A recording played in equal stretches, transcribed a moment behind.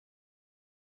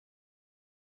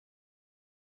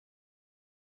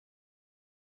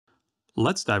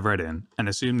Let's dive right in and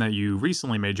assume that you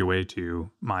recently made your way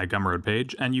to my Gumroad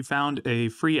page and you found a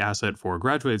free asset for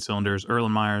graduated cylinders,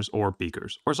 Erlenmeyers, or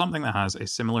beakers, or something that has a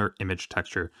similar image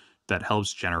texture that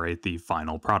helps generate the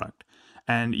final product.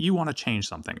 And you want to change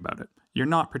something about it. You're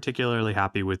not particularly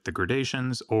happy with the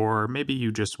gradations, or maybe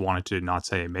you just wanted to not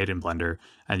say made in Blender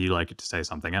and you like it to say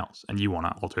something else, and you want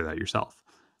to alter that yourself.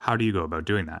 How do you go about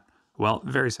doing that? Well,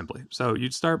 very simply. So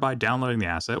you'd start by downloading the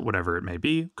asset, whatever it may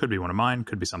be. Could be one of mine,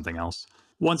 could be something else.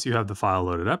 Once you have the file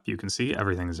loaded up, you can see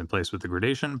everything is in place with the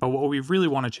gradation, but what we really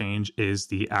want to change is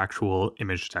the actual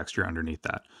image texture underneath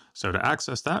that. So to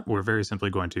access that, we're very simply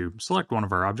going to select one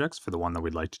of our objects for the one that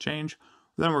we'd like to change.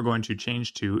 Then we're going to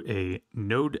change to a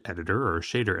node editor or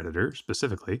shader editor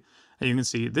specifically. And you can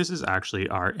see this is actually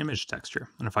our image texture.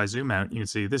 And if I zoom out, you can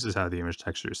see this is how the image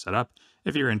texture is set up.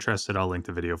 If you're interested, I'll link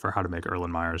the video for how to make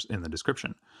Erlenmeyers in the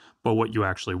description. But what you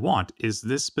actually want is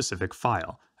this specific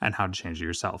file and how to change it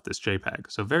yourself, this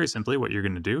JPEG. So very simply, what you're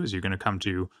going to do is you're going to come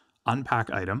to unpack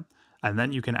item, and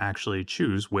then you can actually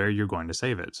choose where you're going to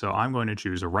save it. So I'm going to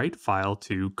choose a write file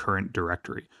to current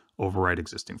directory, overwrite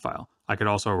existing file. I could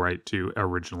also write to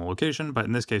original location, but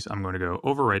in this case, I'm going to go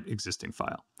overwrite existing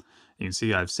file. You can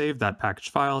see I've saved that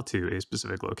package file to a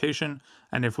specific location.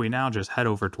 And if we now just head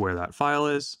over to where that file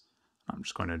is, I'm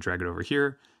just going to drag it over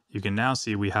here. You can now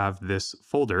see we have this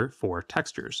folder for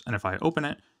textures. And if I open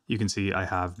it, you can see I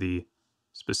have the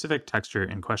specific texture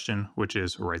in question, which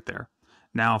is right there.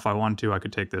 Now, if I wanted to, I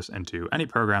could take this into any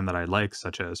program that I like,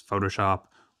 such as Photoshop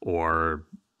or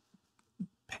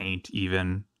Paint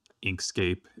even,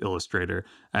 Inkscape, Illustrator,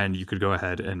 and you could go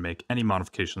ahead and make any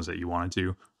modifications that you wanted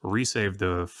to, resave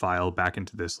the file back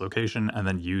into this location, and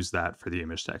then use that for the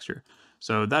image texture.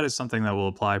 So that is something that will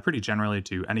apply pretty generally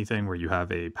to anything where you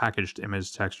have a packaged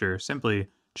image texture. Simply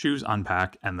choose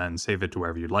unpack and then save it to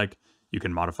wherever you'd like. You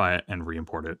can modify it and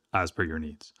re-import it as per your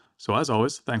needs. So as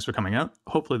always, thanks for coming out.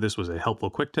 Hopefully this was a helpful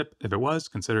quick tip. If it was,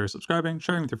 consider subscribing,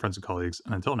 sharing with your friends and colleagues,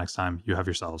 and until next time, you have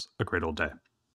yourselves a great old day.